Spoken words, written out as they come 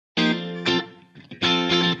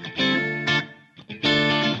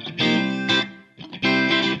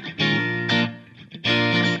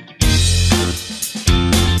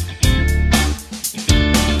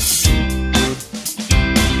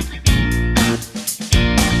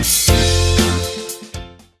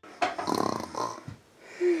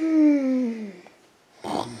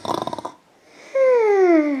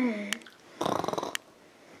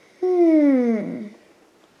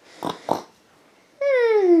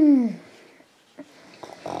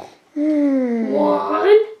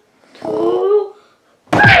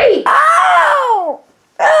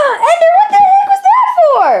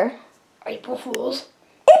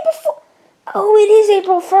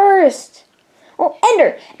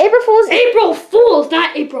Ender, April Fool's... April Fool's,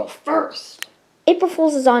 not April 1st. April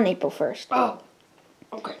Fool's is on April 1st. Oh,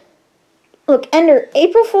 okay. Look, Ender,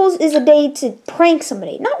 April Fool's is a day to prank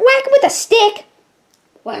somebody, not whack them with a stick.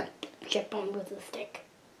 What? Chip on with a stick.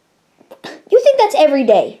 You think that's every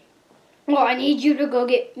day? Well, I need you to go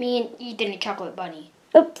get me and Ethan a chocolate bunny.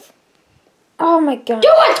 Oh my god. Do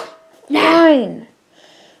it! Fine.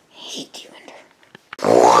 I hate you, Ender.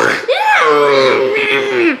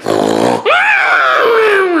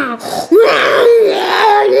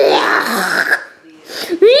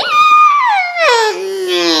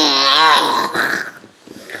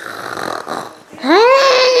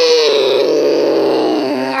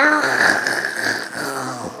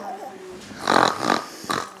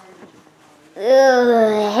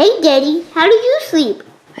 Hey, Daddy, how did you sleep?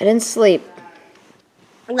 I didn't sleep.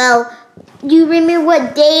 Well, do you remember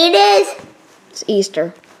what day it is? It's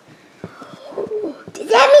Easter. Does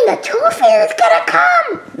that mean the tooth fairy is gonna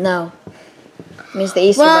come? No. It means the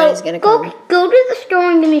Easter Bunny's gonna come. Go to the store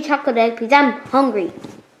and give me chocolate egg because I'm hungry.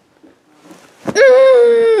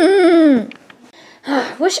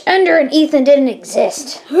 Wish Ender and Ethan didn't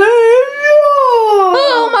exist. Hello!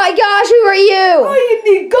 Oh my gosh, who are you? I am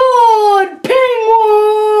the God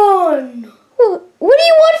Penguin! What do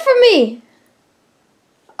you want from me?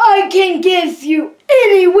 I can give you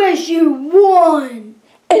any wish you want.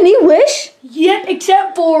 Any wish? Yep,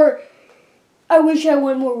 except for I wish I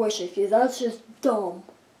had more wishes because that's just dumb.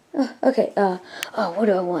 Okay, what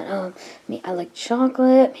do I want? I like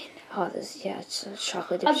chocolate. It's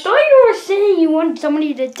chocolate. I thought you were saying you wanted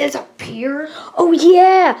somebody to disappear. Oh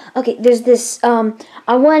yeah. Okay, there's this.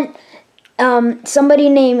 I want somebody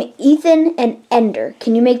named Ethan and Ender.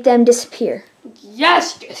 Can you make them disappear?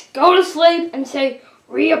 Yes, just go to sleep and say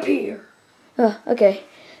reappear. Oh, okay.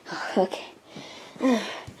 Okay.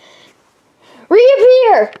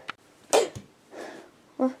 Reappear.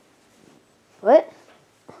 What?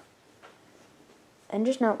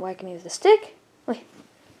 Ender's not whacking me with a stick. Wait.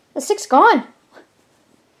 The stick's gone.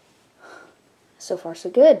 So far, so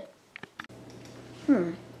good.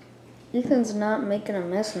 Ethan's not making a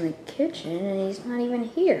mess in the kitchen, and he's not even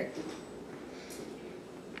here.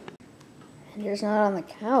 Ender's not on the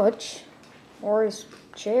couch or his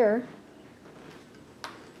chair.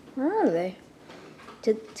 Where are they?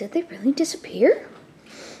 Did they really disappear?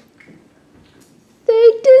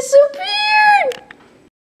 They disappeared!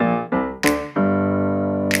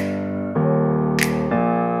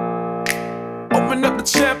 Open up the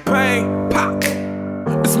champagne, pop.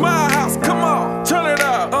 It's my house, come on, turn it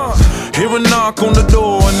up. Hear a knock on the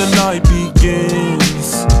door and the night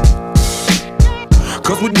begins.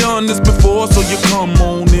 Cause we've done this before, so you come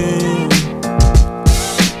on in.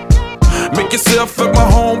 Make yourself at my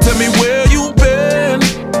home, tell me where you been.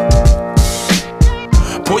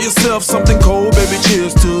 Pour yourself something cold, baby,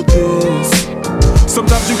 cheers to this.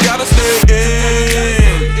 Sometimes you gotta stay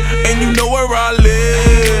in, and you know where I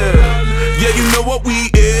live. Yeah, you know what we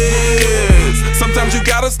is. Sometimes you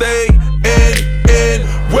gotta stay in.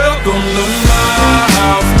 Welcome to my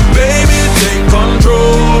house, baby, take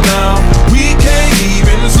control now. We can't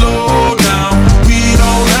even slow down. We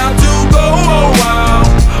don't have to go a while.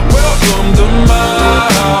 Welcome to my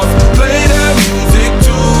house, play that music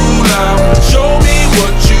too loud. Show me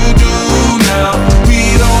what you do now. We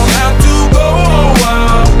don't have to go a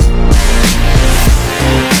while.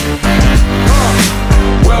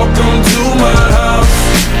 Welcome to my house.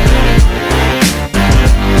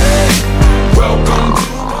 Welcome to my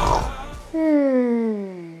house.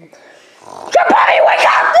 Somebody wake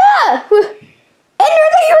up! Ender, I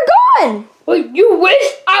thought you were gone! Well, you wish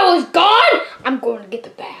I was gone? I'm going to get the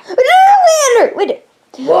bag. No, Ender! Wait.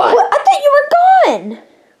 What? I thought you were gone!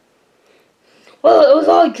 Well, it was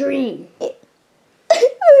all a dream. It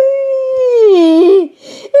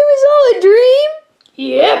was all a dream?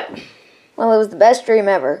 Yep. Well, it was the best dream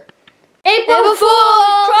ever. April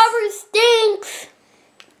Fool's! Trevor stinks!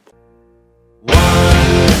 Why